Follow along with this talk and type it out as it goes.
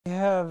We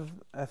have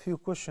a few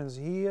questions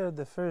here.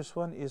 The first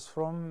one is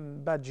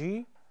from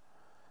Baji.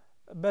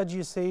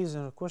 Baji says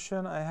in a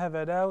question, I have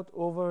a doubt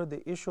over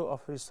the issue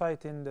of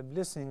reciting the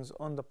blessings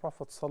on the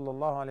Prophet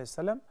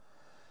ﷺ.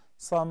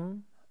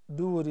 Some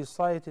do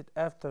recite it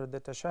after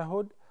the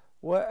tashahhud,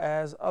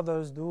 whereas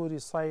others do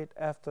recite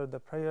after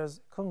the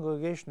prayers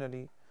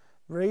congregationally,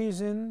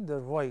 raising their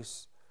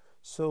voice.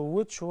 So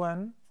which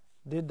one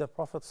did the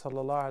Prophet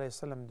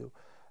ﷺ do?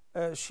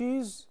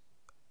 She's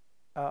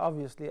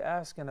obviously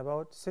asking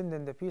about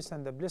sending the peace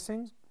and the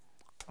blessings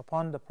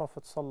upon the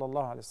Prophet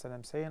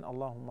ﷺ, saying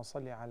Allahumma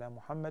salli ala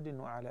Muhammadin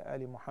wa ala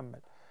ali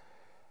Muhammad.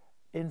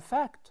 In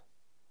fact,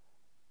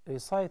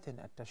 reciting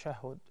at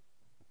tashahhud,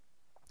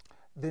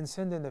 then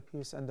sending the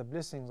peace and the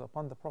blessings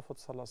upon the Prophet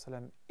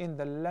ﷺ in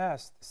the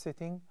last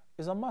sitting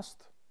is a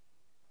must.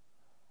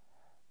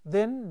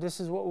 Then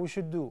this is what we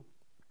should do.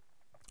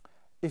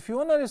 If you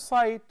want to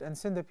recite and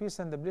send the peace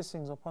and the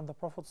blessings upon the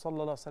Prophet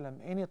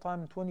ﷺ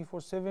anytime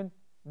 24/7,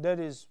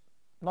 that is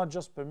not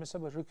just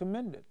permissible,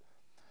 recommended.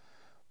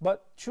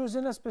 But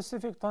choosing a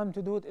specific time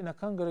to do it in a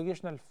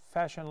congregational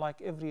fashion,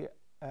 like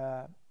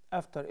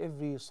after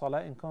every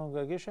salah in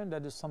congregation,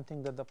 that is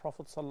something that the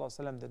Prophet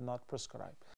ﷺ did not prescribe.